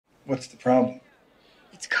What's the problem?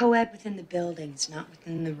 It's coed within the buildings, not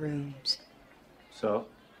within the rooms. So?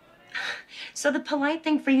 So the polite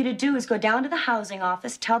thing for you to do is go down to the housing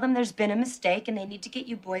office, tell them there's been a mistake, and they need to get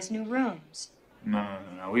you boys new rooms. No.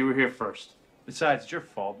 We were here first. Besides, it's your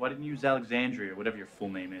fault. Why didn't you use Alexandria or whatever your full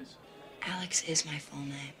name is? Alex is my full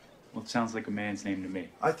name. Well, it sounds like a man's name to me.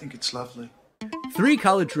 I think it's lovely. Three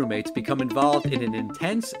college roommates become involved in an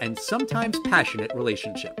intense and sometimes passionate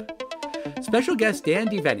relationship. Special guest Dan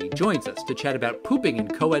DeVenney joins us to chat about pooping in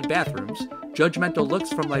co-ed bathrooms, judgmental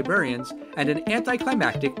looks from librarians, and an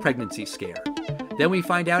anticlimactic pregnancy scare. Then we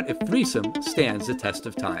find out if Threesome stands the test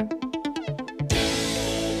of time.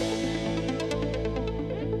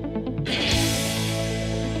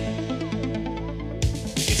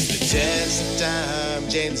 Test of time,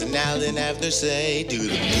 James and Alan have their say. Do the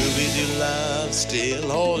movies you love still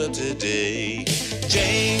hold up today?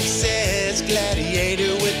 James says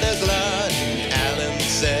gladiator with the glut. Alan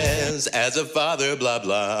says as a father, blah,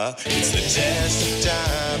 blah. It's the test of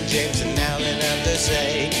time, James and Alan have their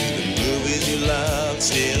say. Do the movies you love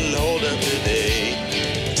still hold up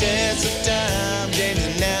today? Test of time, James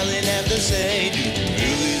and Alan have their say. Do the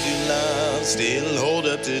movies you love still hold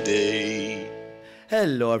up today?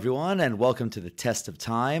 Hello, everyone, and welcome to the Test of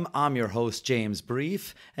Time. I'm your host, James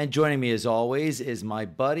Brief, and joining me, as always, is my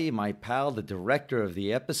buddy, my pal, the director of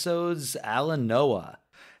the episodes, Alan Noah.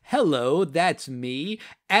 Hello, that's me.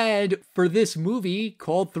 And for this movie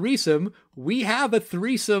called Threesome, we have a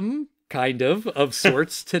threesome, kind of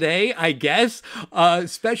sorts today, I guess.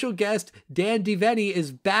 Special guest Dan DeVenney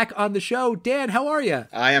is back on the show. Dan, how are you?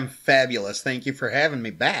 I am fabulous. Thank you for having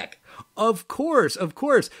me back. Of course.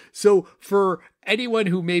 So for anyone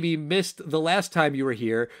who maybe missed the last time you were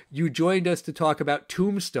here, you joined us to talk about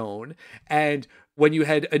Tombstone. And when you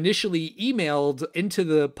had initially emailed into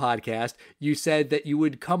the podcast, you said that you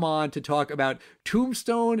would come on to talk about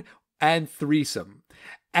Tombstone and Threesome.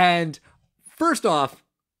 And first off,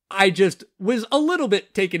 I just was a little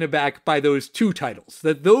bit taken aback by those two titles,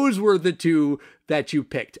 that those were the two that you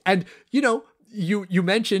picked. And, you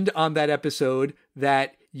mentioned on that episode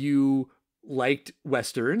that you liked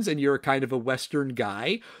Westerns and you're kind of a Western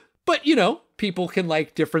guy, but people can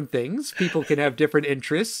like different things. People can have different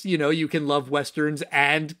interests. You can love Westerns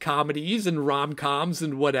and comedies and rom-coms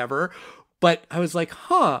and whatever. But I was like,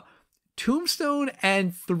 Tombstone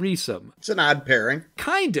and Threesome. It's an odd pairing.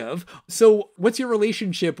 Kind of. So what's your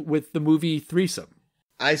relationship with the movie Threesome?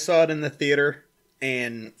 I saw it in the theater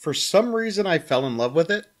and for some reason I fell in love with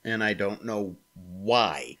it, and I don't know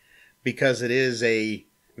why, because it is a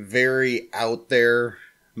very out there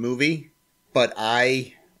movie, but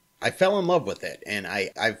I fell in love with it, and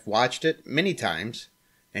I've watched it many times,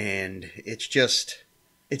 and it's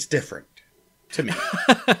different to me.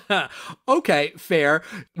 Okay, fair.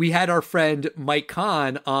 We had our friend Mike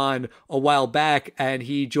Kahn on a while back, and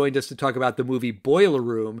he joined us to talk about the movie Boiler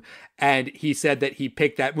Room, and he said that he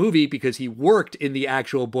picked that movie because he worked in the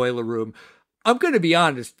actual boiler room. I'm going to be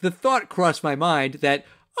honest, the thought crossed my mind that,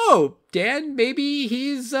 Dan, maybe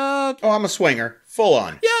he's I'm a swinger, full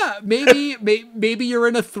on. Yeah, maybe you're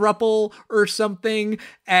in a throuple or something,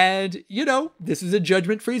 and this is a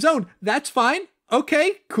judgment-free zone. That's fine.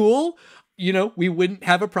 Okay, cool. We wouldn't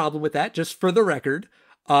have a problem with that, just for the record.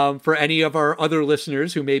 For any of our other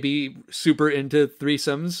listeners who may be super into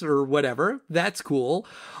threesomes or whatever, that's cool.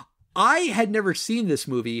 I had never seen this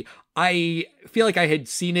movie. I feel like I had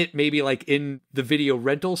seen it maybe like in the video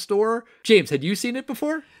rental store. James, had you seen it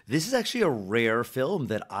before? This is actually a rare film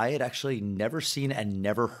that I had actually never seen and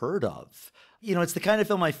never heard of. It's the kind of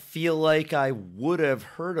film I feel like I would have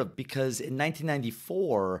heard of because in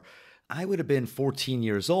 1994, I would have been 14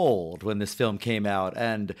 years old when this film came out,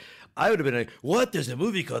 and I would have been like, what? There's a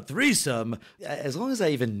movie called Threesome? As long as I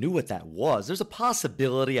even knew what that was. There's a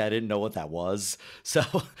possibility I didn't know what that was, so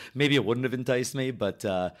maybe it wouldn't have enticed me, but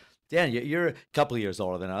Dan, you're a couple of years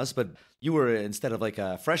older than us, but you were, instead of like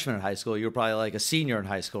a freshman in high school, you were probably like a senior in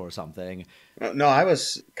high school or something. No, I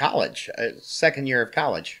was college, second year of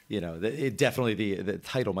college. Definitely the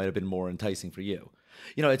title might have been more enticing for you.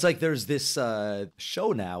 It's like there's this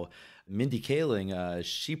show now, Mindy Kaling,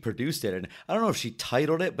 she produced it, and I don't know if she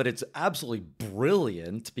titled it, but it's absolutely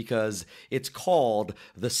brilliant because it's called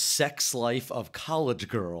The Sex Life of College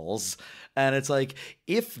Girls. And it's like,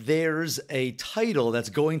 if there's a title that's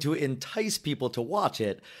going to entice people to watch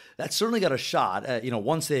it, that's certainly got a shot.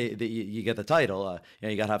 Once you get the title,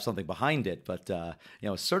 you got to have something behind it. But,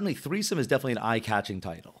 certainly Threesome is definitely an eye-catching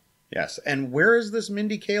title. Yes. And where is this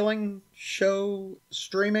Mindy Kaling show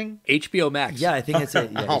streaming? HBO Max. Yeah, I think it's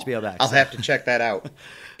HBO Max. I'll have to check that out.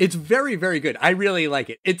 It's very, very good. I really like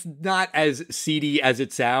it. It's not as seedy as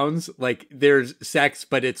it sounds. Like, there's sex,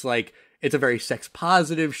 but it's like, it's a very sex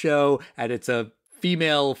positive show, and it's a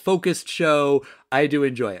female focused show. I do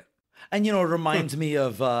enjoy it. And, it reminds me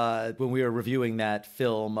of when we were reviewing that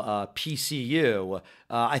film, PCU.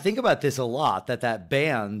 I think about this a lot, that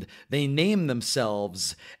band, they name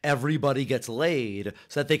themselves Everybody Gets Laid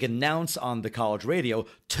so that they can announce on the college radio,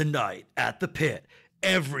 tonight at the Pit,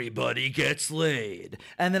 everybody gets laid.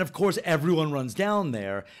 And then, of course, everyone runs down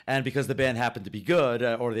there. And because the band happened to be good,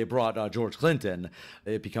 or they brought George Clinton,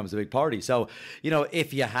 it becomes a big party. So,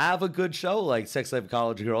 if you have a good show like Sex Life of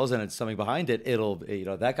College Girls and it's something behind it, it'll,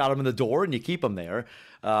 that got them in the door and you keep them there.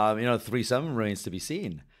 Threesome remains to be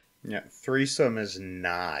seen. Yeah, Threesome is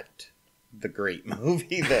not the great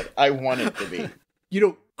movie that I want it to be.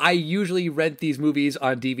 I usually rent these movies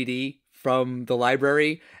on DVD from the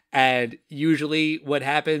library. And usually what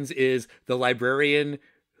happens is the librarian,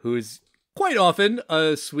 who's quite often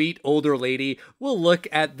a sweet older lady, will look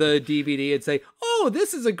at the DVD and say, "Oh,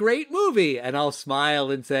 this is a great movie." And I'll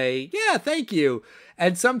smile and say, "Yeah, thank you."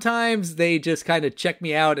 And sometimes they just kind of check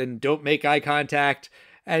me out and don't make eye contact.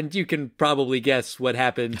 And you can probably guess what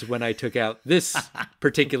happened when I took out this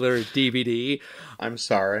particular DVD. I'm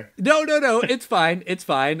sorry. No. It's fine. It's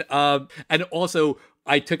fine. And also,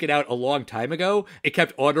 I took it out a long time ago. It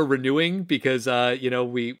kept auto-renewing because,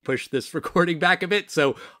 we pushed this recording back a bit.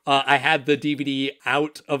 So I had the DVD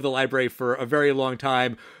out of the library for a very long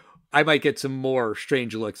time. I might get some more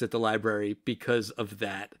strange looks at the library because of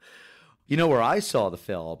that. Where I saw the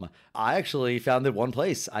film? I actually found it one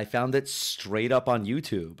place. I found it straight up on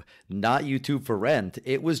YouTube, not YouTube for rent.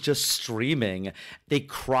 It was just streaming. They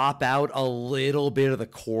crop out a little bit of the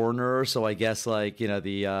corner, so I guess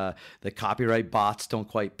the copyright bots don't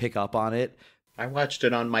quite pick up on it. I watched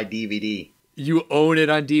it on my DVD. You own it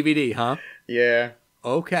on DVD, huh? Yeah.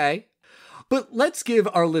 Okay. But let's give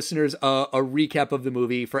our listeners a recap of the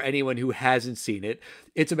movie for anyone who hasn't seen it.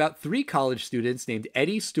 It's about 3 college students named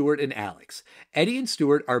Eddie, Stuart, and Alex. Eddie and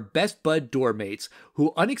Stuart are best bud dorm mates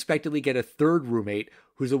who unexpectedly get a third roommate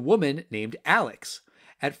who's a woman named Alex.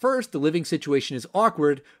 At first, the living situation is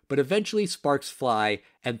awkward, but eventually sparks fly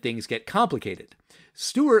and things get complicated.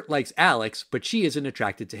 Stuart likes Alex, but she isn't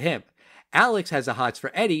attracted to him. Alex has the hots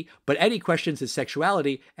for Eddie, but Eddie questions his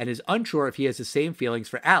sexuality and is unsure if he has the same feelings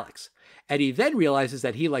for Alex. Eddie then realizes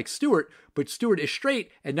that he likes Stuart, but Stuart is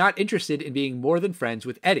straight and not interested in being more than friends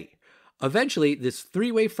with Eddie. Eventually, this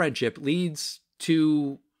 3-way friendship leads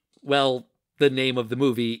to, well, the name of the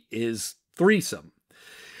movie is Threesome.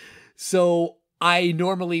 So I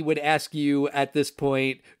normally would ask you at this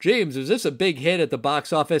point, James, is this a big hit at the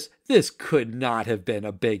box office? This could not have been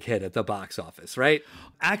a big hit at the box office, right?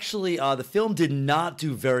 Actually, the film did not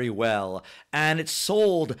do very well, and it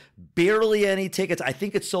sold barely any tickets. I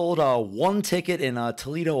think it sold 1 ticket in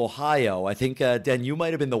Toledo, Ohio. I think, Dan, you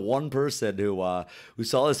might have been the one person who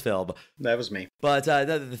saw this film. That was me. But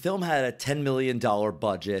the film had a $10 million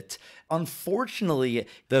budget. Unfortunately,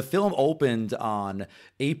 the film opened on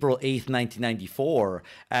April 8th, 1994,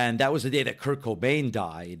 and that was the day that Kurt Cobain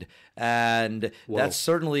died. And that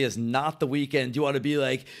certainly is not the weekend you want to be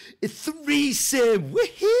like, Threesome,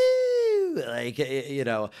 woohoo! Like,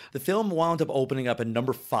 the film wound up opening up at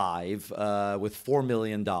number 5 with $4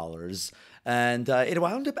 million. And it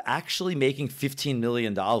wound up actually making $15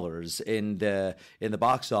 million in the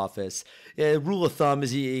box office. Rule of thumb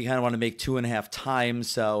is you kind of want to make 2.5 times.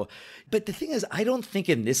 So, but the thing is, I don't think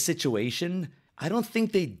in this situation, I don't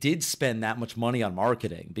think they did spend that much money on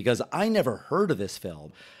marketing because I never heard of this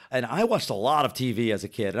film. And I watched a lot of TV as a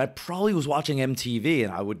kid, and I probably was watching MTV,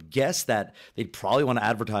 and I would guess that they'd probably want to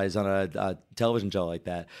advertise on a television show like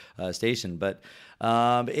that station. But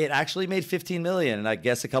it actually made $15 million, and I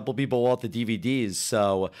guess a couple people bought the DVDs.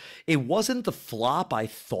 So it wasn't the flop I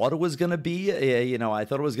thought it was going to be. I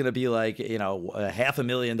thought it was going to be like,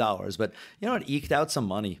 $500,000, but it eked out some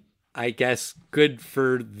money. I guess good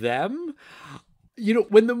for them.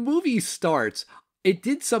 When the movie starts, it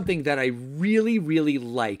did something that I really, really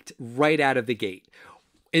liked right out of the gate.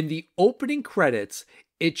 In the opening credits,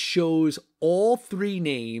 it shows all 3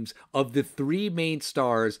 names of the 3 main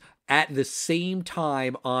stars at the same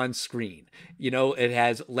time on screen. It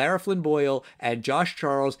has Lara Flynn Boyle and Josh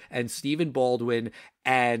Charles and Stephen Baldwin.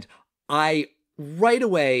 And I right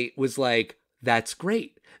away was like, that's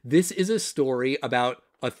great. This is a story about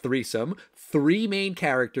a threesome, 3 main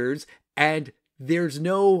characters, and there's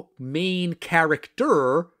no main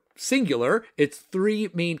character, singular. It's 3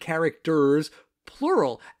 main characters,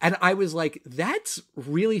 plural. And I was like, that's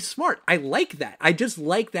really smart. I like that. I just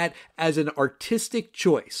like that as an artistic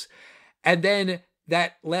choice. And then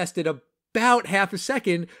that lasted about half a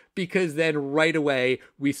second, because then right away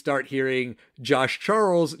we start hearing Josh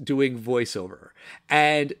Charles doing voiceover.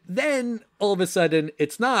 And then all of a sudden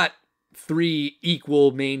it's not 3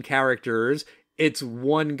 equal main characters. It's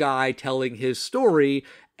one guy telling his story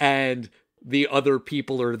and the other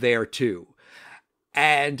people are there too.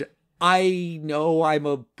 And I know I'm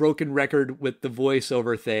a broken record with the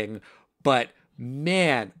voiceover thing, but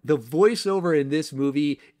man, the voiceover in this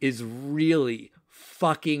movie is really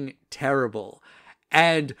fucking terrible.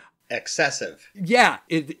 And excessive. Yeah,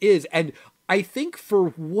 it is. And I think for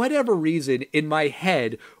whatever reason in my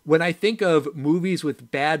head, when I think of movies with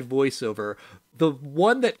bad voiceover, the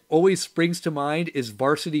one that always springs to mind is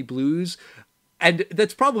Varsity Blues. And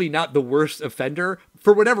that's probably not the worst offender.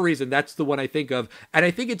 For whatever reason, that's the one I think of. And I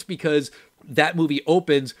think it's because that movie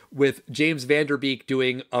opens with James Van Der Beek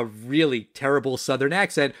doing a really terrible Southern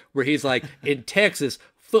accent where he's like, in Texas,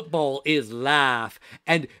 football is life.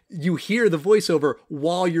 And you hear the voiceover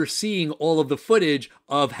while you're seeing all of the footage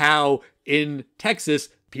of how in Texas,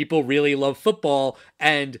 people really love football.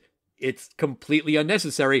 And it's completely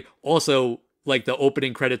unnecessary. Also, like the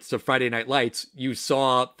opening credits to Friday Night Lights, you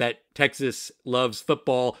saw that Texas loves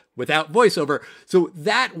football without voiceover. So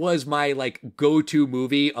that was my like go-to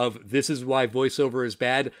movie of this is why voiceover is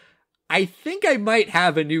bad. I think I might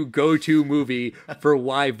have a new go-to movie for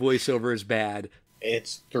why voiceover is bad.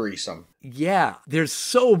 It's Threesome. Yeah, there's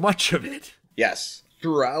so much of it. Yes,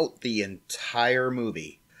 throughout the entire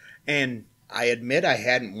movie. And I admit I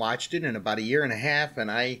hadn't watched it in about a year and a half,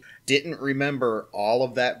 and I didn't remember all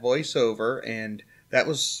of that voiceover, and that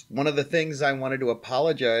was one of the things I wanted to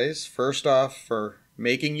apologize, first off, for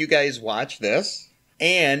making you guys watch this,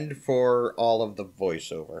 and for all of the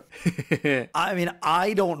voiceover. I mean,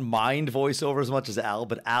 I don't mind voiceover as much as Al,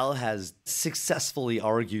 but Al has successfully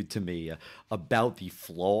argued to me about the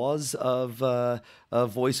flaws of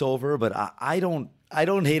voiceover, but I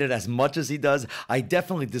don't hate it as much as he does. I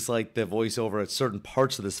definitely dislike the voiceover at certain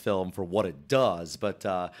parts of this film for what it does. But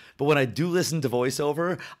when I do listen to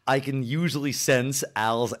voiceover, I can usually sense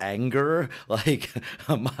Al's anger like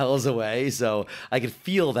miles away. So I can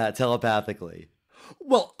feel that telepathically.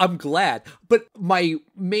 Well, I'm glad. But my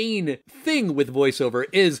main thing with voiceover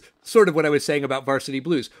is sort of what I was saying about Varsity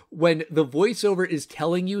Blues. When the voiceover is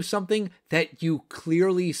telling you something that you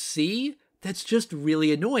clearly see, that's just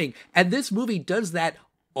really annoying. And this movie does that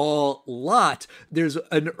a lot. There's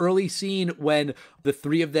an early scene when the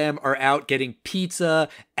 3 of them are out getting pizza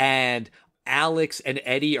and Alex and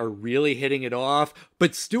Eddie are really hitting it off.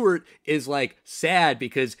 But Stuart is like sad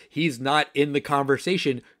because he's not in the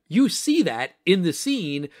conversation. You see that in the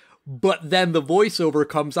scene, but then the voiceover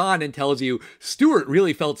comes on and tells you, Stuart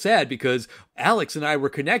really felt sad because Alex and I were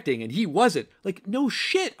connecting and he wasn't. Like, no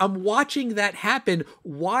shit, I'm watching that happen.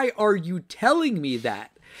 Why are you telling me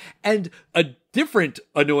that? And a different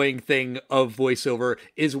annoying thing of voiceover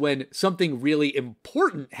is when something really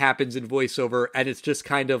important happens in voiceover and it's just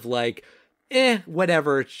kind of like,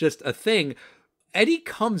 whatever, it's just a thing. Eddie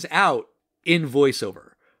comes out in voiceover.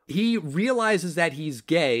 He realizes that he's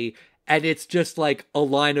gay, and it's just like a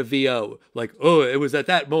line of VO. Like, oh, it was at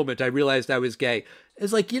that moment I realized I was gay.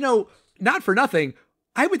 It's like, not for nothing,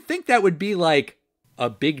 I would think that would be like a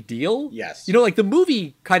big deal. Yes. Like the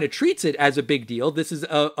movie kind of treats it as a big deal. This is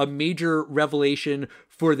a major revelation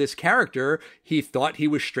for this character. He thought he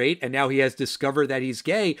was straight, and now he has discovered that he's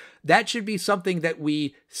gay. That should be something that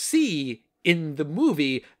we see in the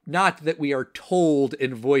movie, not that we are told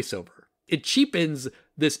in voiceover. It cheapens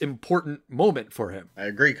this important moment for him. I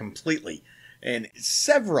agree completely. And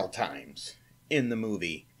several times in the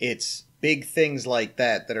movie, it's big things like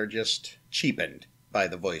that that are just cheapened by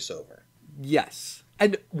the voiceover. Yes.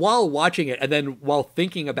 And while watching it, and then while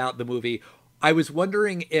thinking about the movie, I was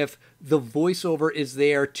wondering if the voiceover is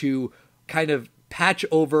there to kind of patch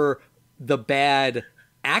over the bad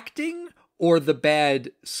acting or the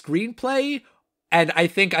bad screenplay. And I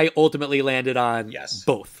think I ultimately landed on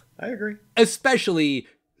both. I agree. Especially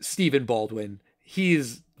Stephen Baldwin.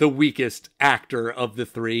 He's the weakest actor of the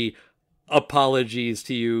 3. Apologies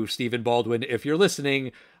to you, Stephen Baldwin, if you're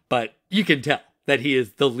listening, but you can tell that he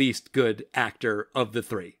is the least good actor of the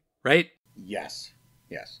 3, right? Yes.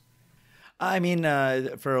 Yes. I mean,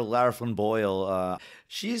 for Lara Flynn Boyle,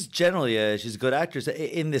 she's generally she's a good actress.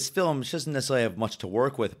 In this film, she doesn't necessarily have much to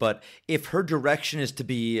work with, but if her direction is to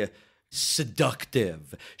be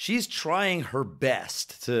seductive, she's trying her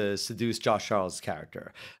best to seduce Josh Charles'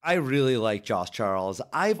 character. I really like Josh Charles.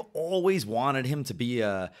 I've always wanted him to be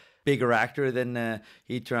a bigger actor than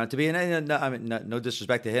he turned out to be. And I mean, no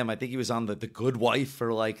disrespect to him. I think he was on the Good Wife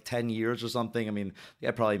for like 10 years or something. I mean, the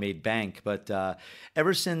guy probably made bank. But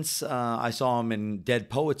ever since I saw him in Dead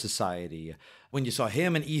Poets Society, when you saw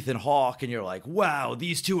him and Ethan Hawke and you're like, wow,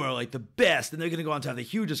 these two are like the best and they're going to go on to have the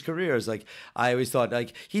hugest careers. Like, I always thought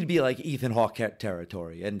like he'd be like Ethan Hawke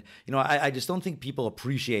territory. And, you know, I just don't think people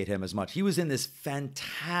appreciate him as much. He was in this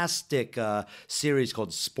fantastic series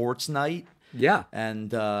called Sports Night. Yeah.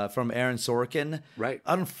 And from Aaron Sorkin. Right.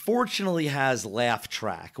 Unfortunately has laugh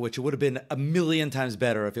track, which would have been a million times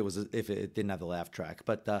better if it didn't have the laugh track.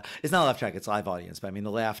 But it's not a laugh track, it's live audience. But I mean,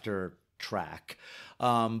 the laughter track.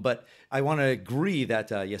 But I want to agree that,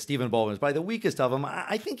 Stephen Baldwin is probably the weakest of them.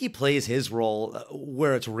 I think he plays his role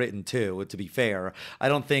where it's written to be fair. I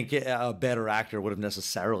don't think a better actor would have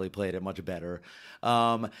necessarily played it much better.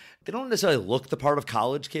 They don't necessarily look the part of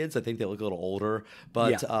college kids. I think they look a little older,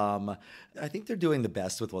 but I think they're doing the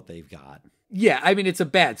best with what they've got. Yeah, I mean, it's a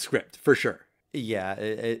bad script, for sure. Yeah,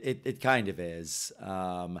 it kind of is.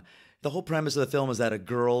 The whole premise of the film is that a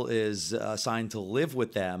girl is assigned to live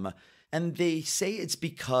with them, and they say it's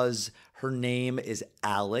because her name is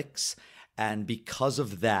Alex, and because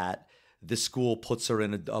of that, the school puts her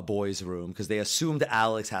in a boy's room because they assumed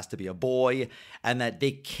Alex has to be a boy and that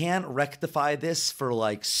they can't rectify this for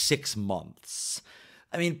like 6 months.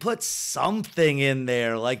 I mean, put something in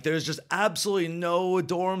there. Like, there's just absolutely no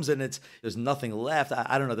dorms and there's nothing left.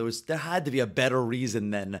 I don't know. There had to be a better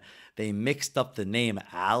reason than they mixed up the name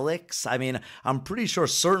Alex. I mean, I'm pretty sure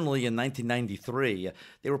certainly in 1993,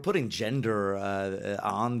 they were putting gender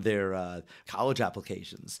on their college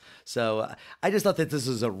applications. So I just thought that this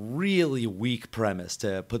was a really weak premise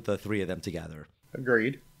to put the three of them together.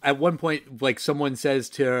 Agreed. At one point, like, someone says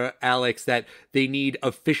to Alex that they need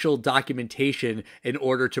official documentation in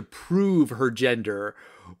order to prove her gender,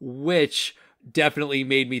 which definitely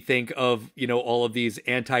made me think of, you know, all of these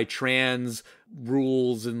anti-trans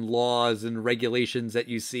rules and laws and regulations that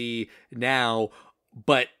you see now.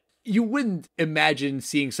 But you wouldn't imagine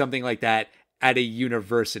seeing something like that at a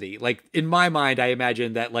university. Like, in my mind, I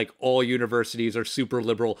imagine that like all universities are super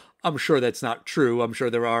liberal. I'm sure that's not true. I'm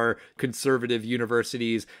sure there are conservative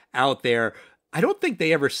universities out there. I don't think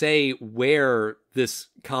they ever say where this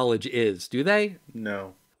college is, do they?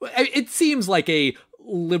 No. It seems like a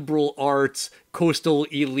liberal arts, coastal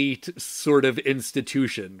elite sort of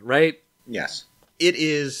institution, right? Yes. It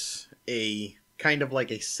is a kind of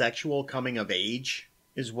like a sexual coming of age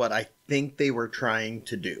is what I think they were trying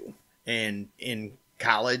to do. And in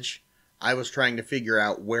college, I was trying to figure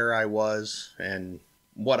out where I was and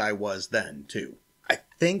what I was then, too. I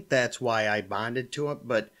think that's why I bonded to it,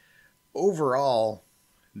 but overall,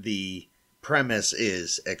 the premise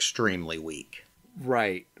is extremely weak.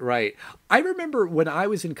 Right. I remember when I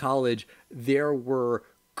was in college, there were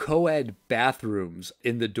coed bathrooms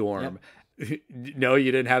in the dorm. Yep. No,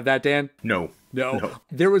 you didn't have that, Dan? No.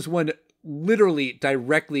 There was one literally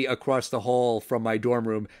directly across the hall from my dorm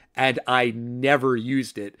room, and I never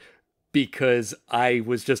used it because I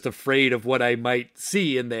was just afraid of what I might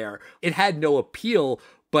see in there. It had no appeal,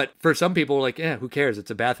 but for some people, like, who cares?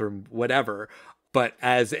 It's a bathroom, whatever. But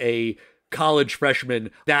as a college freshman,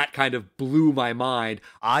 that kind of blew my mind.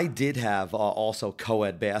 I did have also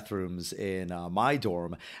co-ed bathrooms in my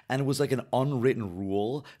dorm, and it was like an unwritten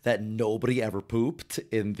rule that nobody ever pooped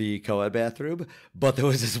in the co-ed bathroom. But there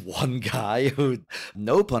was this one guy who,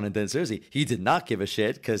 no pun intended, seriously, he did not give a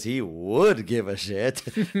shit because he would give a shit.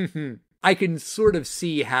 I can sort of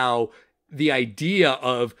see how the idea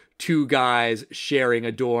of two guys sharing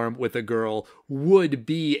a dorm with a girl would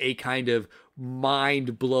be a kind of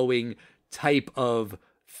mind-blowing type of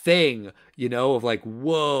thing, you know, of like,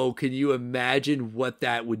 whoa, can you imagine what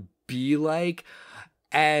that would be like?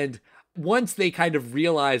 And once they kind of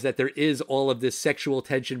realize that there is all of this sexual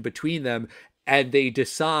tension between them, and they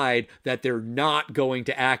decide that they're not going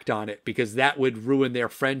to act on it because that would ruin their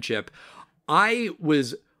friendship, I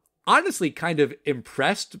was honestly kind of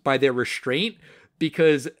impressed by their restraint,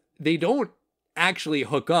 because they don't actually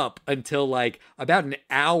hook up until like about an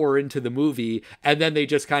hour into the movie, and then they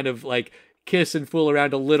just kind of like kiss and fool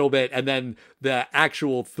around a little bit, and then the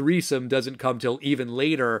actual threesome doesn't come till even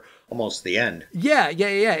later. Almost the end. Yeah,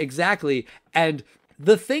 exactly. And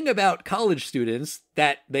the thing about college students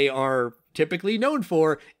that they are typically known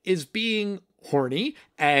for is being horny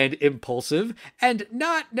and impulsive and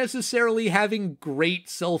not necessarily having great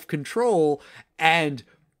self-control. And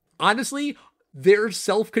honestly, their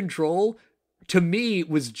self-control to me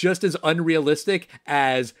was just as unrealistic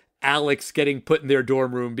as Alex getting put in their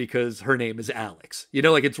dorm room because her name is Alex. You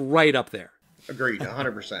know, like, it's right up there. Agreed,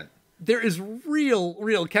 100%. there is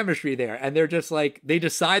real chemistry there. And they're just like, they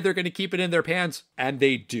decide they're going to keep it in their pants, and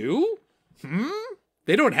they do?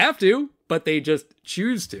 They don't have to, but they just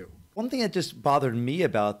choose to. One thing that just bothered me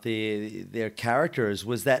about their characters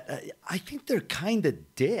was that I think they're kind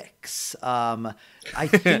of dicks. I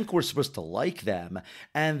think we're supposed to like them.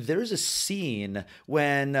 And there's a scene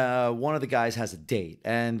when one of the guys has a date,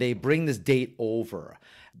 and they bring this date over.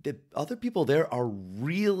 The other people there are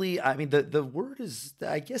really, I mean, the word is,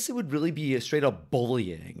 I guess it would really be a straight up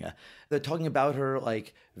bullying. They're talking about her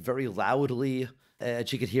like very loudly, and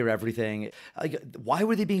she could hear everything. Like, why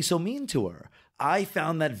were they being so mean to her? I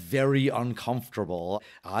found that very uncomfortable.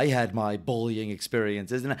 I had my bullying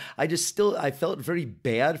experiences, and I felt very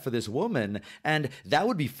bad for this woman. And that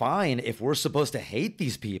would be fine if we're supposed to hate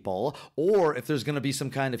these people, or if there's going to be some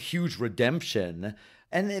kind of huge redemption.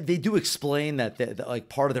 And they do explain that like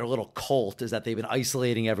part of their little cult is that they've been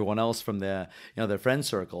isolating everyone else from their friend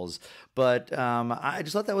circles. But I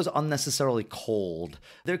just thought that was unnecessarily cold.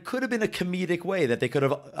 There could have been a comedic way that they could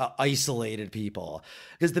have isolated people,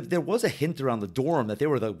 because there was a hint around the dorm that they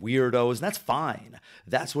were the weirdos, and that's fine.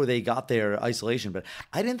 That's where they got their isolation. But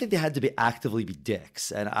I didn't think they had to actively be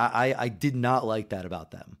dicks, and I did not like that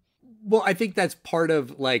about them. Well, I think that's part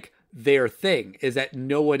of like their thing, is that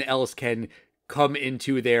no one else can come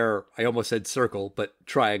into their, I almost said circle, but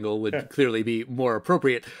triangle would clearly be more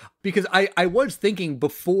appropriate. Because I was thinking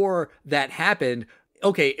before that happened,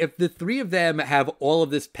 okay, if the three of them have all of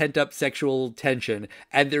this pent up sexual tension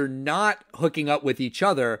and they're not hooking up with each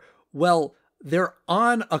other, well, they're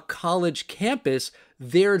on a college campus.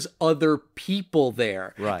 There's other people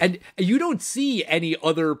there. Right. And you don't see any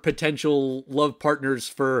other potential love partners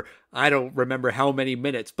for, I don't remember how many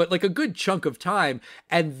minutes, but like a good chunk of time.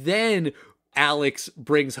 And then Alex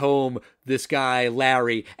brings home this guy,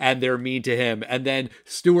 Larry, and they're mean to him. And then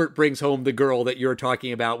Stuart brings home the girl that you're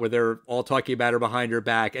talking about, where they're all talking about her behind her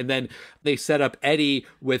back. And then they set up Eddie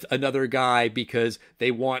with another guy because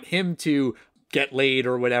they want him to get laid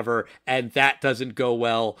or whatever. And that doesn't go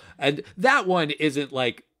well. And that one isn't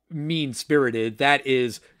like mean-spirited. That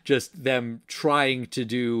is just them trying to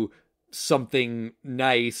do something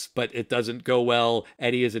nice, but it doesn't go well.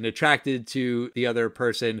 Eddie isn't attracted to the other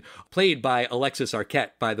person, played by Alexis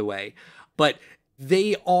Arquette, by the way. But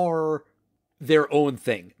they are their own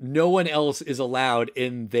thing. No one else is allowed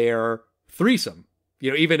in their threesome.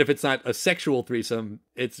 You know, even if it's not a sexual threesome,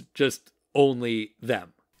 it's just only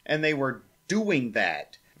them. And they were doing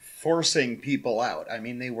that, forcing people out. I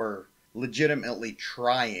mean, they were legitimately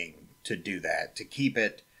trying to do that, to keep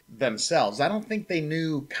it themselves. I don't think they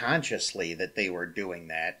knew consciously that they were doing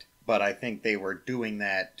that, but I think they were doing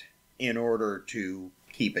that in order to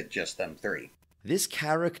keep it just them three. This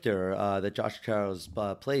character that Josh Charles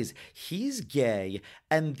plays, he's gay,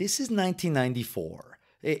 and this is 1994.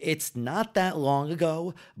 It's not that long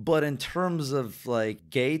ago, but in terms of like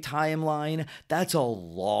gay timeline, that's a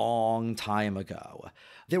long time ago.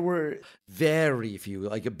 There were very few,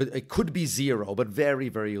 like it could be zero, but very,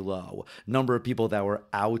 very low number of people that were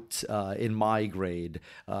out in my grade.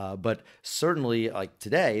 But certainly, like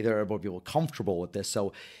today, there are more people comfortable with this.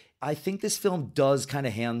 So I think this film does kind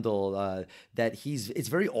of handle that it's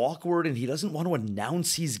very awkward, and he doesn't want to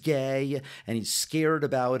announce he's gay, and he's scared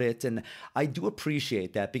about it. And I do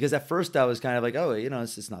appreciate that, because at first I was kind of like, oh,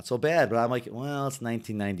 it's not so bad. But I'm like, well, it's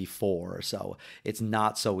 1994, so it's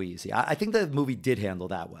not so easy. I think the movie did handle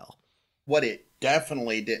that well. What it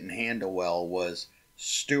definitely didn't handle well was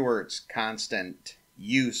Stewart's constant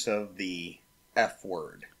use of the F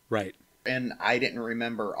word. Right. And I didn't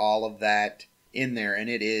remember all of that in there, and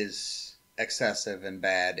it is excessive and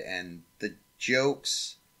bad. And the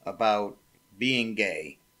jokes about being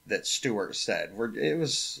gay that Stewart said it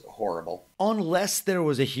was horrible. Unless there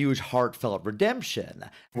was a huge heartfelt redemption.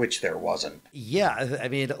 Which there wasn't. Yeah, I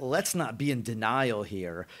mean, let's not be in denial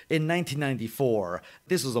here. In 1994,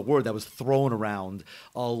 this was a word that was thrown around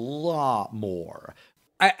a lot more.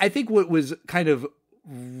 I think what was kind of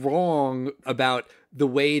wrong about the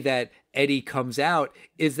way that Eddie comes out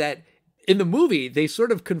is that in the movie, they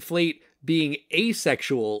sort of conflate being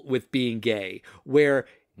asexual with being gay, where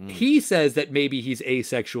he says that maybe he's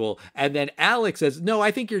asexual, and then Alex says, no,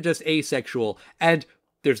 I think you're just asexual, and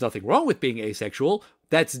there's nothing wrong with being asexual.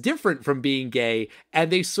 That's different from being gay,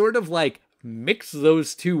 and they sort of like mix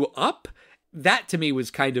those two up. That to me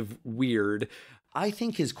was kind of weird. I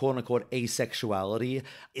think his quote-unquote asexuality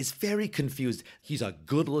is very confused. He's a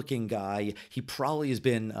good-looking guy. He probably has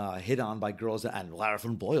been hit on by girls, and Lara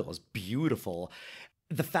Flynn Boyle is beautiful.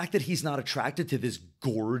 the fact that he's not attracted to this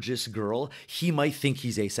gorgeous girl, he might think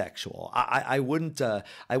he's asexual. I wouldn't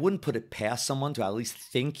put it past someone to at least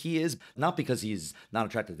think he is, not because he's not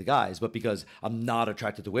attracted to guys, but because I'm not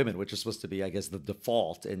attracted to women, which is supposed to be, I guess, the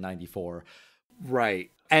default in 94.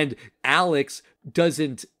 Right. And Alex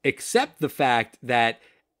doesn't accept the fact that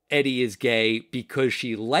Eddie is gay because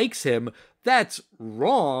she likes him. That's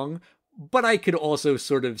wrong, but I could also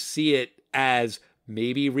sort of see it as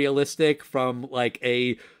maybe realistic from like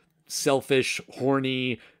a selfish,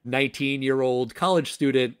 horny 19-year-old college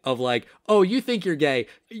student of like, oh, you think you're gay?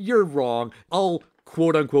 You're wrong. I'll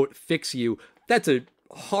quote unquote fix you. That's a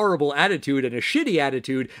horrible attitude and a shitty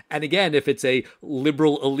attitude. And again, if it's a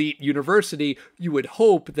liberal elite university, you would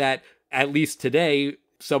hope that at least today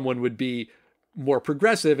someone would be more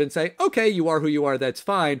progressive and say, okay, you are who you are, that's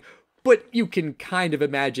fine. But you can kind of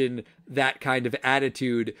imagine that kind of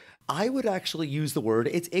attitude. I would actually use the word,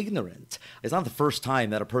 it's ignorant. It's not the first time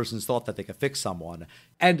that a person's thought that they could fix someone.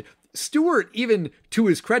 And Stewart, even to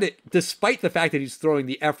his credit, despite the fact that he's throwing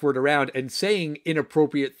the F word around and saying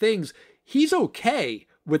inappropriate things, he's okay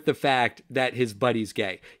with the fact that his buddy's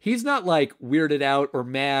gay. He's not like weirded out or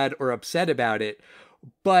mad or upset about it.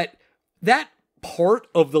 But that part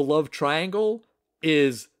of the love triangle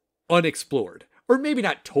is unexplored. Or maybe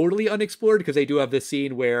not totally unexplored, because they do have this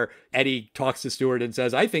scene where Eddie talks to Stewart and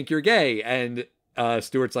says, I think you're gay. And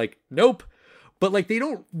Stewart's like, nope. But like, they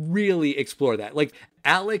don't really explore that. Like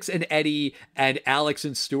Alex and Eddie and Alex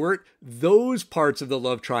and Stewart, those parts of the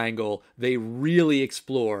love triangle, they really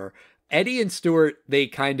explore. Eddie and Stewart, they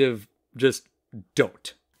kind of just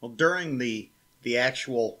don't. Well, during the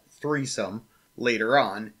actual threesome later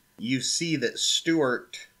on, you see that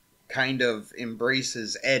Stewart kind of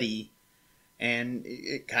embraces Eddie, and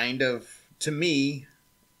it kind of, to me,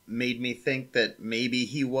 made me think that maybe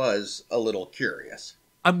he was a little curious.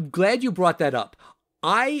 I'm glad you brought that up.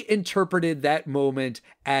 I interpreted that moment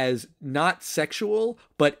as not sexual,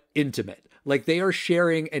 but intimate. Like they are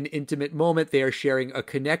sharing an intimate moment. They are sharing a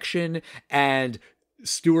connection, and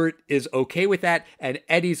Stewart is okay with that, and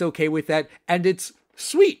Eddie's okay with that. And it's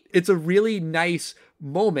sweet. It's a really nice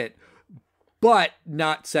moment, but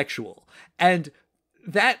not sexual. And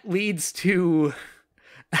that leads to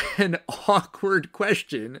an awkward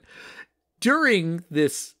question. During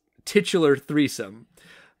this titular threesome,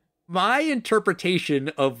 my interpretation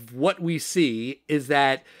of what we see is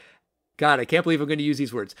that, God, I can't believe I'm going to use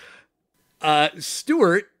these words.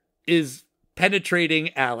 Stewart is penetrating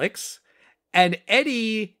Alex, and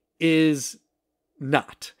Eddie is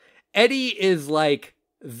not. Eddie is like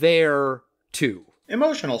there too.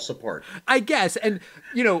 Emotional support, I guess. And,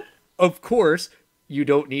 you know, of course, you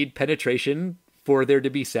don't need penetration for there to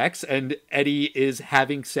be sex, and Eddie is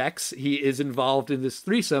having sex. He is involved in this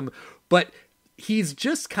threesome, but he's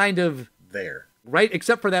just kind of there. Right?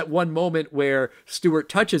 Except for that one moment where Stewart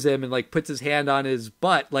touches him and like puts his hand on his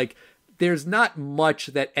butt. Like there's not much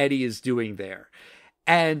that Eddie is doing there.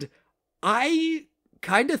 And I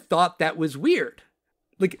kind of thought that was weird.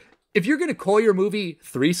 Like if you're going to call your movie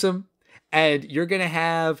Threesome and you're going to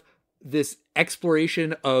have this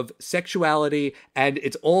exploration of sexuality and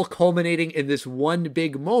it's all culminating in this one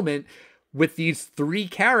big moment with these three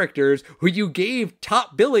characters who you gave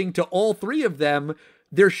top billing to all three of them,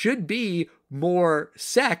 there should be more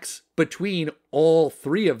sex between all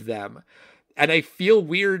three of them. And I feel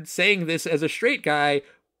weird saying this as a straight guy,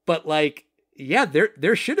 but like, yeah,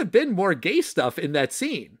 there should have been more gay stuff in that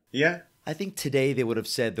scene. Yeah. I think today they would have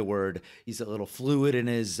said the word, he's a little fluid in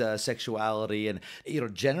his sexuality. And, you know,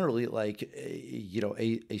 generally, like, you know,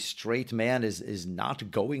 a straight man is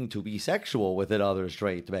not going to be sexual with another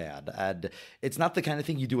straight man. And it's not the kind of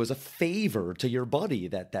thing you do as a favor to your buddy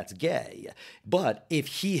that's gay. But if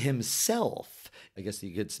he himself, I guess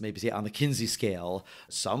you could maybe say on the Kinsey scale,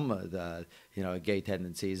 some of the, you know, gay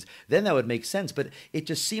tendencies, then that would make sense. But it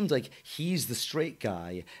just seems like he's the straight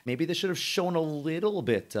guy. Maybe they should have shown a little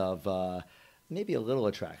bit of maybe a little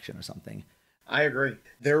attraction or something. I agree.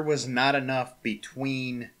 There was not enough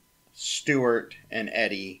between Stewart and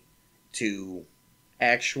Eddie to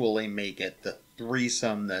actually make it the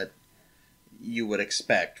threesome that you would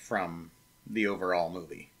expect from the overall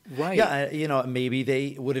movie. Right. Yeah, you know, maybe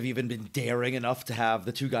they would have even been daring enough to have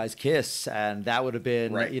the two guys kiss, and that would have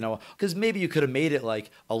been, right. You know, because maybe you could have made it like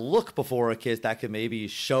a look before a kiss that could maybe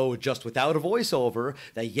show just without a voiceover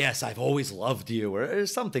that, yes, I've always loved you, or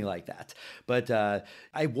something like that. But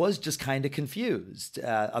I was just kind of confused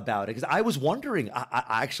about it, because I was wondering, I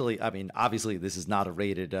actually, I mean, obviously this is not a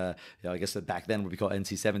rated, you know, I guess back then would be called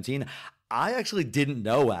NC-17. I actually didn't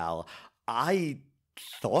know, Al. I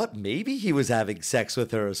thought maybe he was having sex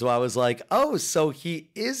with her. So I was like, oh, so he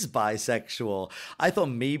is bisexual. I thought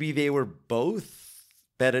maybe they were both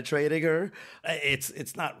penetrating her.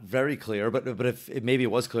 It's not very clear, but if maybe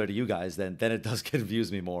it was clear to you guys, then it does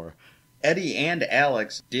confuse me more. Eddie and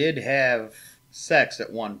Alex did have sex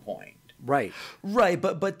at one point. Right,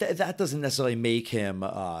 but that doesn't necessarily make him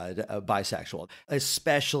bisexual.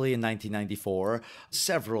 Especially in 1994,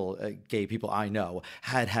 several gay people I know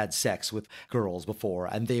had sex with girls before,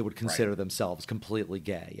 and they would consider themselves completely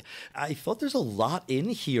gay. I thought there's a lot in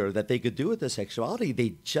here that they could do with their sexuality.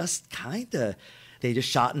 They just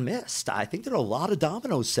shot and missed. I think there are a lot of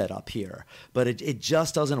dominoes set up here, but it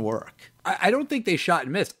just doesn't work. I don't think they shot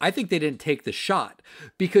and missed. I think they didn't take the shot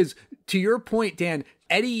because, to your point, Dan,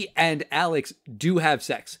 Eddie and Alex do have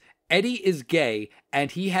sex. Eddie is gay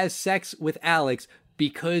and he has sex with Alex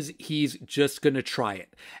because he's just going to try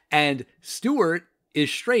it. And Stuart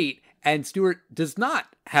is straight and Stuart does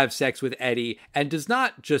not have sex with Eddie and does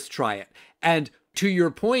not just try it. And to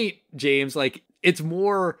your point, James, like, it's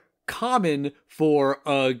more common for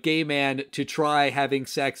a gay man to try having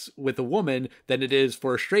sex with a woman than it is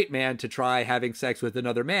for a straight man to try having sex with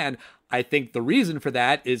another man. I think the reason for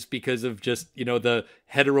that is because of just, the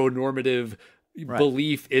heteronormative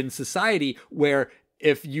belief in society, where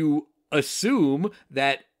if you assume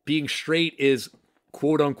that being straight is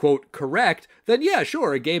quote unquote correct, then yeah,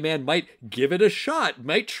 sure, a gay man might give it a shot,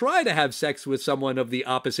 might try to have sex with someone of the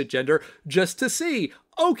opposite gender just to see.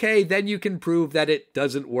 Okay, then you can prove that it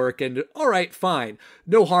doesn't work and all right, fine.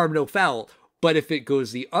 No harm, no foul. But if it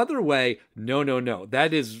goes the other way, no.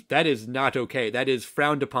 That is not okay. That is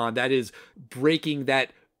frowned upon. That is breaking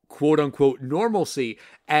that quote unquote normalcy.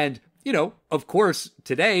 And, of course,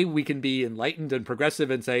 today we can be enlightened and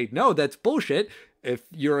progressive and say, no, that's bullshit. If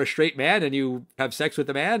you're a straight man and you have sex with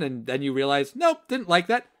a man and then you realize, nope, didn't like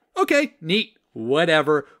that. Okay, neat,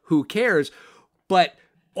 whatever, who cares? But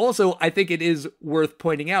also, I think it is worth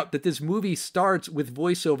pointing out that this movie starts with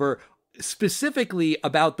voiceover specifically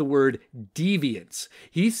about the word deviance.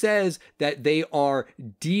 He says that they are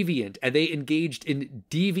deviant and they engaged in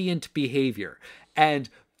deviant behavior. And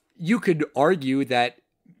you could argue that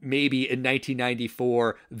maybe in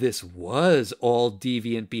 1994, this was all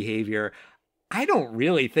deviant behavior. I don't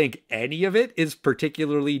really think any of it is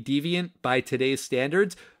particularly deviant by today's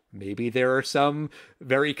standards. Maybe there are some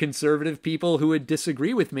very conservative people who would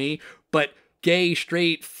disagree with me, but gay,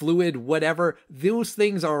 straight, fluid, whatever, those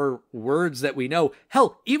things are words that we know.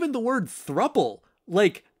 Hell, even the word throuple,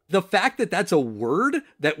 like the fact that that's a word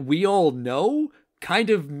that we all know kind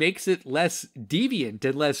of makes it less deviant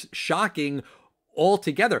and less shocking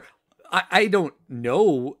altogether. I don't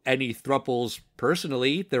know any thruples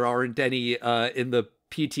personally. There aren't any in the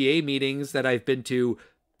PTA meetings that I've been to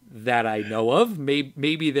that I know of.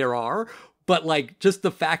 Maybe there are, but like just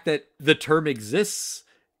the fact that the term exists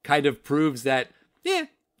kind of proves that,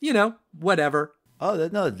 whatever. Oh,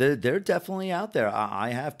 no, they're definitely out there. I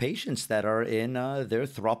have patients that are in their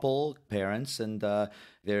throuple parents, and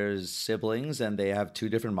there's siblings, and they have two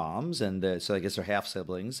different moms, and so I guess they're half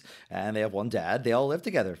siblings, and they have one dad. They all live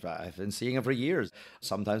together. I've been seeing them for years.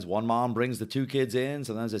 Sometimes one mom brings the two kids in.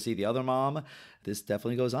 Sometimes I see the other mom. This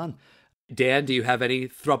definitely goes on. Dan, do you have any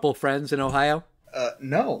throuple friends in Ohio?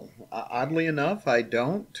 No. Oddly enough, I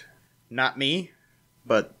don't. Not me,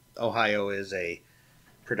 but Ohio is a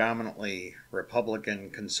predominantly Republican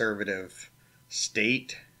conservative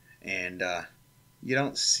state, and you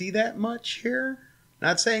don't see that much here.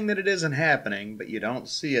 Not saying that it isn't happening, but you don't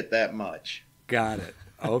see it that much. Got it.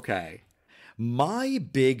 Okay. My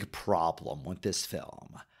big problem with this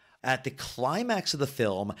film, at the climax of the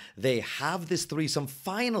film, they have this threesome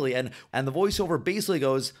finally, and the voiceover basically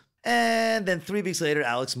goes, and then 3 weeks later,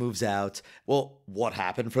 Alex moves out. Well, what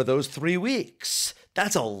happened for those 3 weeks?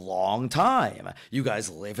 That's a long time. You guys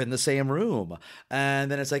live in the same room. And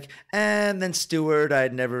then it's like, and then Stuart, I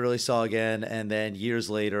never really saw again. And then years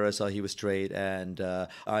later, I saw he was straight, and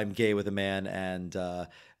I'm gay with a man. And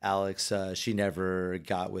Alex, she never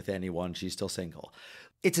got with anyone. She's still single.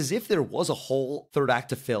 It's as if there was a whole third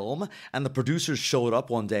act of film, and the producers showed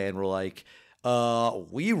up one day and were like,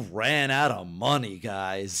 we ran out of money,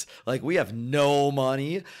 guys. Like, we have no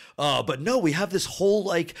money. But no, we have this whole,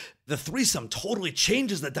 like, the threesome totally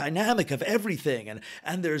changes the dynamic of everything.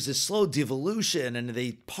 And there's this slow devolution, and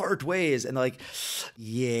they part ways. And like,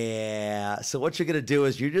 yeah. So what you're going to do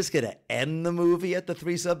is you're just going to end the movie at the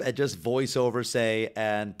threesome and just voice over say,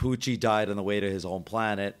 and Poochie died on the way to his home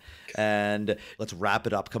planet. And let's wrap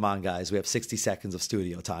it up. Come on, guys. We have 60 seconds of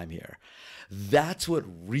studio time here. That's what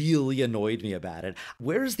really annoyed me about it.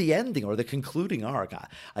 Where's the ending or the concluding arc?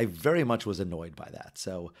 I very much was annoyed by that.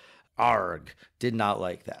 So Arg, did not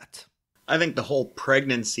like that. I think the whole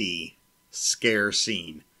pregnancy scare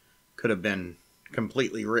scene could have been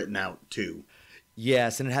completely written out too.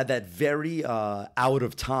 Yes, and it had that very out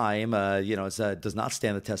of time, does not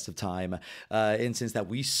stand the test of time instance that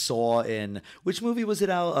we saw in, which movie was it,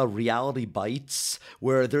 Al? Reality Bites,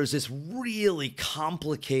 where there's this really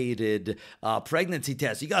complicated pregnancy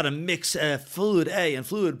test. You got to mix fluid A and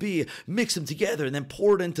fluid B, mix them together, and then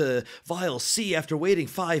pour it into vial C after waiting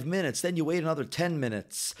 5 minutes. Then you wait another 10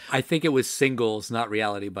 minutes. I think it was Singles, not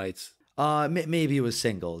Reality Bites. Maybe it was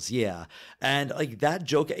Singles, yeah. And like that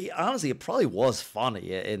joke, honestly, it probably was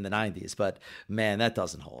funny in the 90s, but man, that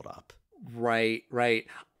doesn't hold up. Right.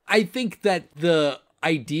 I think that the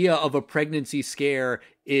idea of a pregnancy scare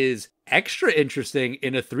is extra interesting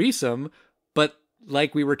in a threesome, but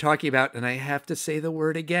like we were talking about, and I have to say the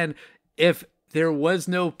word again, if there was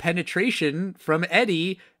no penetration from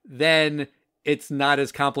Eddie, then it's not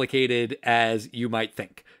as complicated as you might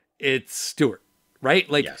think. It's Stuart. Right?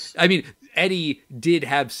 Like, yes. I mean, Eddie did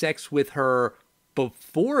have sex with her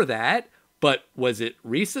before that, but was it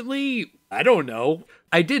recently? I don't know.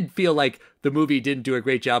 I did feel like the movie didn't do a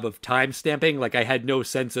great job of time stamping. Like, I had no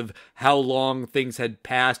sense of how long things had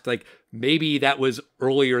passed. Like, maybe that was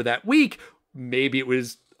earlier that week. Maybe it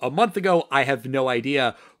was a month ago. I have no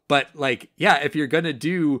idea. But, like, yeah, if you're going to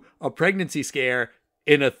do a pregnancy scare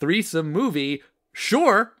in a threesome movie,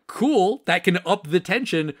 sure, cool. That can up the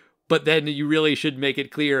tension. But then you really should make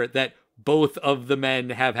it clear that both of the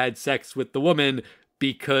men have had sex with the woman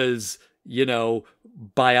because,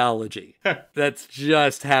 biology. That's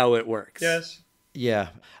just how it works. Yes. Yeah,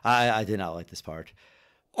 I did not like this part.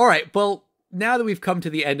 All right, well, now that we've come to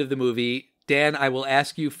the end of the movie, Dan, I will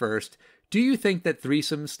ask you first. Do you think that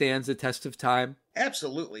Threesome stands the test of time?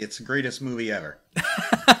 Absolutely. It's the greatest movie ever.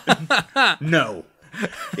 No.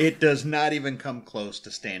 It does not even come close to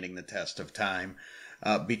standing the test of time.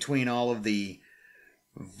 Between all of the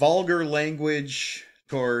vulgar language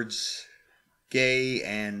towards gay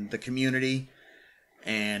and the community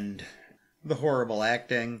and the horrible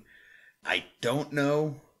acting, I don't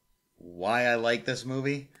know why I like this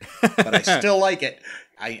movie, but I still like it.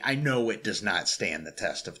 I know it does not stand the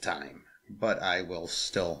test of time, but I will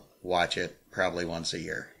still watch it probably once a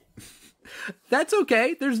year. That's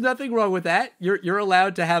okay. There's nothing wrong with that. You're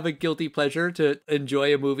allowed to have a guilty pleasure to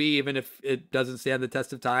enjoy a movie even if it doesn't stand the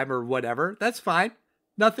test of time or whatever. That's fine.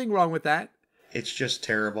 Nothing wrong with that. It's just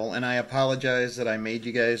terrible, and I apologize that I made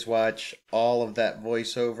you guys watch all of that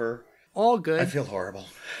voiceover. All good. I feel horrible.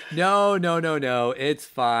 No. It's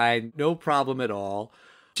fine. No problem at all.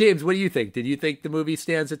 James, what do you think? Did you think the movie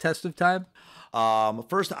stands the test of time?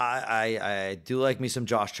 First, I do like me some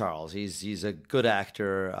Josh Charles. He's a good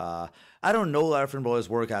actor. I don't know Larry Boy's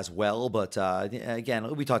work as well, but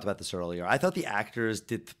again, we talked about this earlier. I thought the actors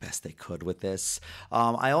did the best they could with this.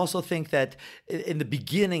 I also think that in the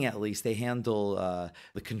beginning, at least, they handle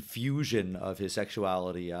the confusion of his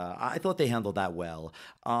sexuality. I thought they handled that well.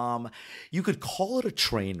 You could call it a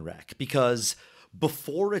train wreck because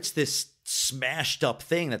before it's this smashed up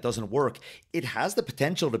thing that doesn't work, it has the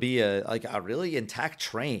potential to be a really intact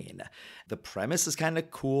train. The premise is kind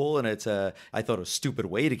of cool, and I thought a stupid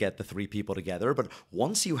way to get the three people together, but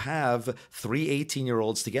once you have three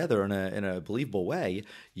 18-year-olds together in a believable way,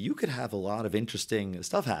 you could have a lot of interesting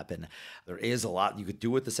stuff happen. There is a lot you could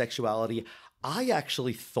do with the sexuality. I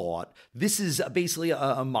actually thought this is basically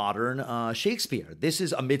a modern Shakespeare. This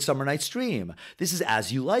is A Midsummer Night's Dream. This is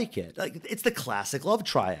As You Like It. Like, it's the classic love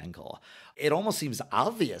triangle. It almost seems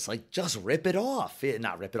obvious, like just rip it off.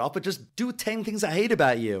 Not rip it off, but just do 10 Things I Hate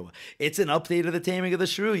About You. It's an update of The Taming of the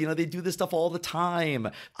Shrew. They do this stuff all the time.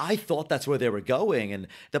 I thought that's where they were going, and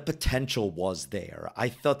the potential was there. I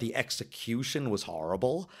thought the execution was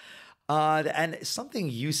horrible. And something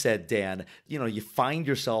you said, Dan, you find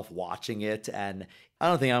yourself watching it, and I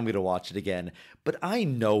don't think I'm going to watch it again, but I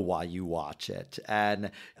know why you watch it. And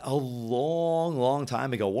a long, long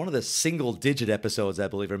time ago, one of the single-digit episodes, I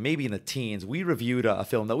believe, or maybe in the teens, we reviewed a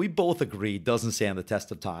film that we both agreed doesn't stand the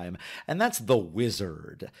test of time, and that's The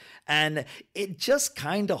Wizard. And it just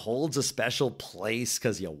kind of holds a special place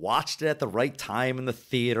because you watched it at the right time in the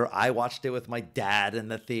theater. I watched it with my dad in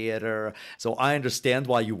the theater, so I understand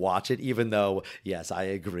why you watch it, even though, yes, I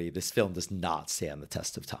agree, this film does not stand the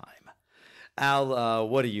test of time. Al,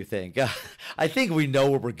 what do you think? I think we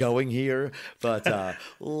know where we're going here, but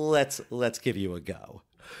let's give you a go.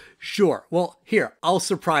 Sure. Well, here, I'll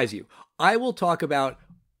surprise you. I will talk about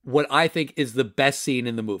what I think is the best scene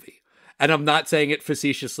in the movie. And I'm not saying it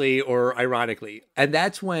facetiously or ironically. And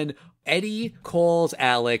that's when Eddie calls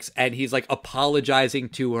Alex and he's like apologizing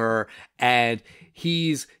to her, and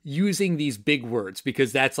he's using these big words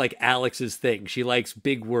because that's like Alex's thing. She likes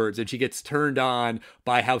big words and she gets turned on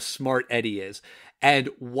by how smart Eddie is. And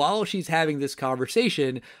while she's having this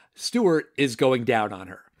conversation, Stuart is going down on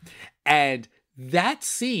her. And that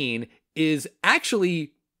scene is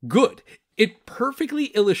actually good. It perfectly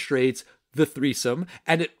illustrates the threesome,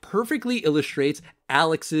 and it perfectly illustrates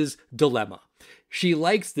Alex's dilemma. She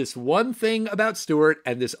likes this one thing about Stuart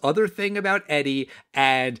and this other thing about Eddie,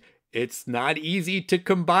 and it's not easy to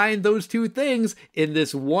combine those two things in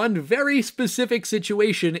this one very specific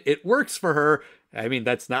situation. It works for her. I mean,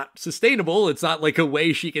 that's not sustainable. It's not like a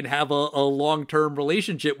way she can have a long-term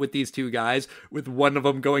relationship with these two guys, with one of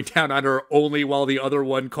them going down on her only while the other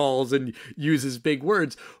one calls and uses big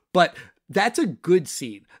words. But that's a good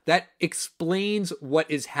scene. That explains what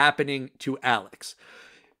is happening to Alex.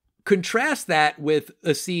 Contrast that with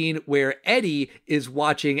a scene where Eddie is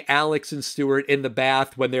watching Alex and Stuart in the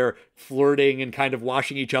bath when they're flirting and kind of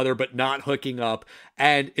washing each other but not hooking up.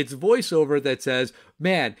 And it's voiceover that says,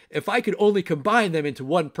 man, if I could only combine them into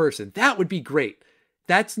one person, that would be great.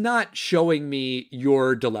 That's not showing me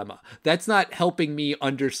your dilemma. That's not helping me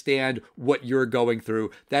understand what you're going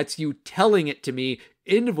through. That's you telling it to me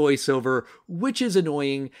in voiceover, which is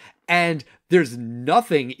annoying. And there's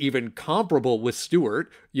nothing even comparable with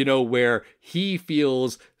Stuart, where he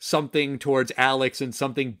feels something towards Alex and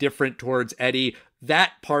something different towards Eddie.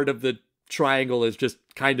 That part of the triangle is just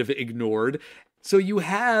kind of ignored. So you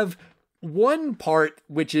have one part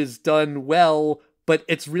which is done well, but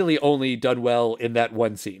it's really only done well in that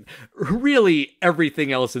one scene. Really,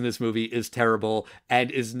 everything else in this movie is terrible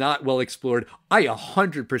and is not well explored. I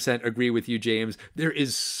 100% agree with you, James. There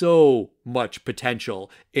is so much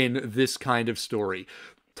potential in this kind of story.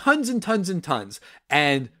 Tons and tons and tons.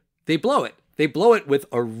 And they blow it. They blow it with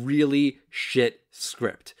a really shit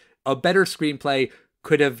script. A better screenplay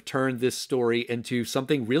could have turned this story into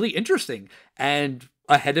something really interesting and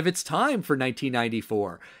ahead of its time for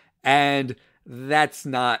 1994. And that's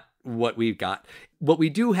not what we've got. What we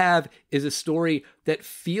do have is a story that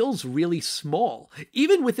feels really small,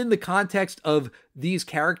 even within the context of these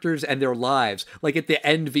characters and their lives. Like at the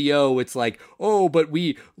end VO, it's like, oh, but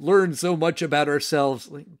we learned so much about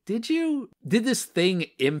ourselves. Like, did you? Did this thing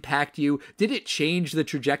impact you? Did it change the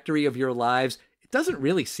trajectory of your lives? It doesn't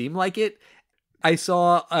really seem like it. I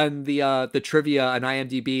saw on the trivia on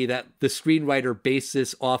IMDb that the screenwriter based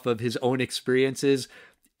this off of his own experiences.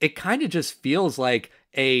 It kind of just feels like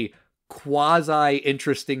a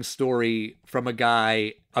quasi-interesting story from a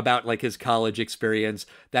guy about like his college experience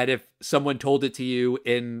that if someone told it to you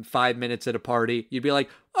in 5 minutes at a party, you'd be like,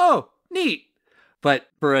 oh, neat. But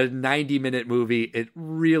for a 90-minute movie, it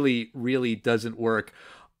really, really doesn't work.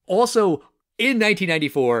 Also, in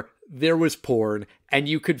 1994, there was porn and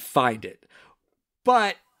you could find it.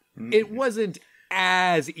 But it wasn't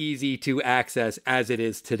as easy to access as it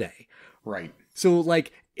is today. Right. So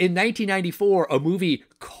like in 1994, a movie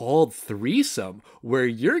called Threesome, where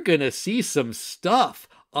you're going to see some stuff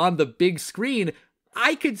on the big screen,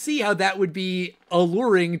 I could see how that would be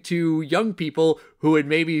alluring to young people who would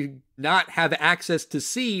maybe not have access to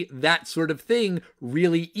see that sort of thing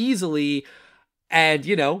really easily. And,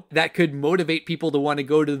 that could motivate people to want to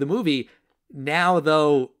go to the movie. Now,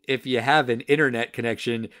 though, if you have an internet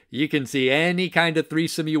connection, you can see any kind of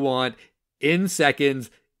threesome you want in seconds.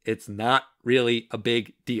 It's not really a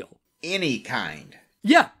big deal. Any kind.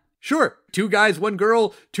 Yeah, sure. 2 guys, 1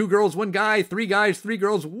 girl, 2 girls, 1 guy, 3 guys, 3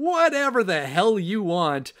 girls, whatever the hell you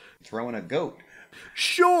want. Throwing a goat.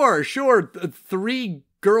 Sure. 3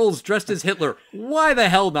 girls dressed as Hitler. Why the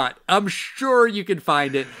hell not? I'm sure you can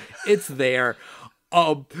find it. It's there.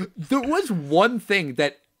 There was one thing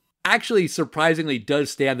that actually surprisingly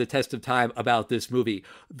does stand the test of time about this movie.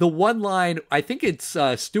 The one line, I think it's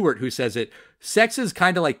Stuart who says it, sex is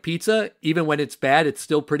kind of like pizza. Even when it's bad, it's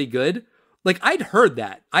still pretty good. Like, I'd heard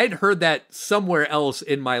that. I'd heard that somewhere else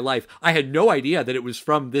in my life. I had no idea that it was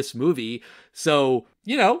from this movie. So,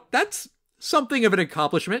 that's something of an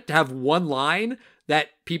accomplishment to have one line that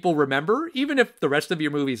people remember, even if the rest of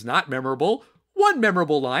your movie's not memorable. One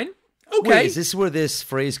memorable line. Okay. Wait, is this where this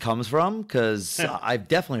phrase comes from? Because I've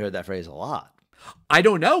definitely heard that phrase a lot. I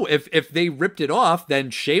don't know. If they ripped it off, then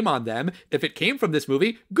shame on them. If it came from this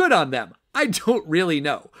movie, good on them. I don't really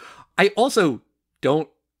know. I also don't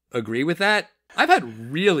agree with that. I've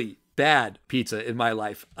had really bad pizza in my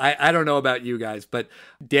life. I don't know about you guys, but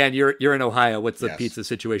Dan, you're in Ohio. What's the pizza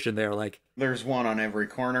situation there like? There's one on every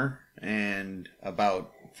corner, and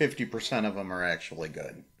about 50% of them are actually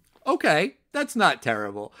good. Okay, that's not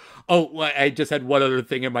terrible. Oh, well, I just had one other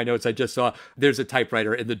thing in my notes. I just saw there's a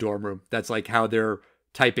typewriter in the dorm room. That's like how they're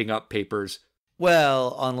typing up papers.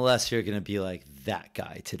 Well, unless you're going to be like that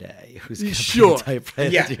guy today who's going to Sure. bring a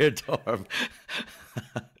typewriter to your dorm.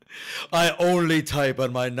 I only type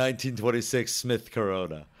on my 1926 Smith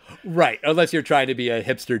Corona. Right, unless you're trying to be a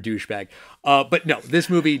hipster douchebag. But no, this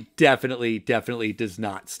movie definitely does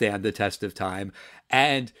not stand the test of time.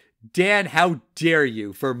 And Dan, how dare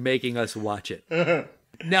you for making us watch it?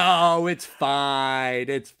 No, it's fine.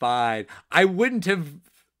 It's fine. I wouldn't have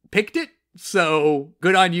picked it, so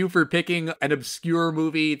good on you for picking an obscure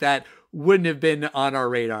movie that wouldn't have been on our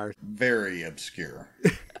radar. Very obscure.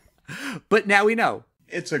 But now we know.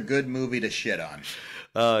 It's a good movie to shit on.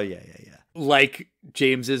 Oh, yeah. Like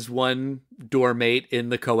James's one dorm mate in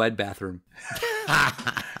the coed bathroom.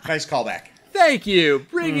 Nice callback. Thank you.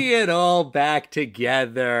 Bringing it all back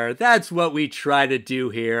together. That's what we try to do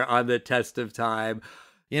here on The Test of Time.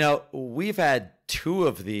 You know, we've had 2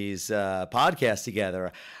 of these podcasts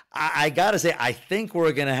together. I got to say, I think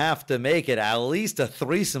we're going to have to make it at least a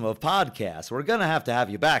threesome of podcasts. We're going to have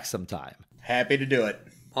you back sometime. Happy to do it.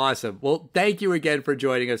 Awesome. Well, thank you again for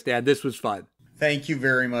joining us, Dan. This was fun. Thank you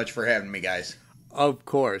very much for having me, guys. Of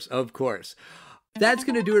course. That's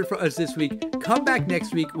going to do it for us this week. Come back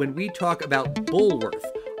next week when we talk about Bulworth.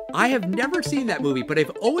 I have never seen that movie, but I've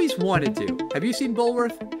always wanted to. Have you seen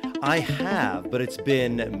Bulworth? I have, but it's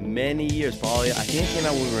been many years. Probably, I think it came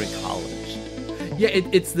out when we were in college. Yeah,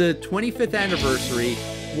 it's the 25th anniversary.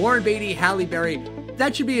 Warren Beatty, Halle Berry.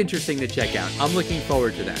 That should be interesting to check out. I'm looking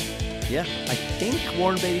forward to that. Yeah, I think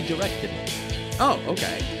Warren Beatty directed it. Oh,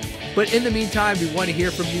 okay. But in the meantime, we want to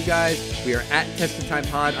hear from you guys. We are at Test of Time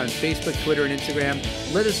Pod on Facebook, Twitter, and Instagram.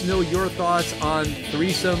 Let us know your thoughts on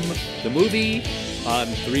Threesome, the movie, on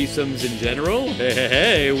threesomes in general.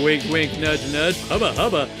 Hey, wink, wink, nudge, nudge, hubba,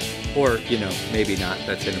 hubba. Or, maybe not.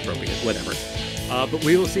 That's inappropriate. Whatever. But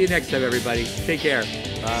we will see you next time, everybody. Take care.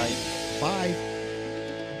 Bye. Bye.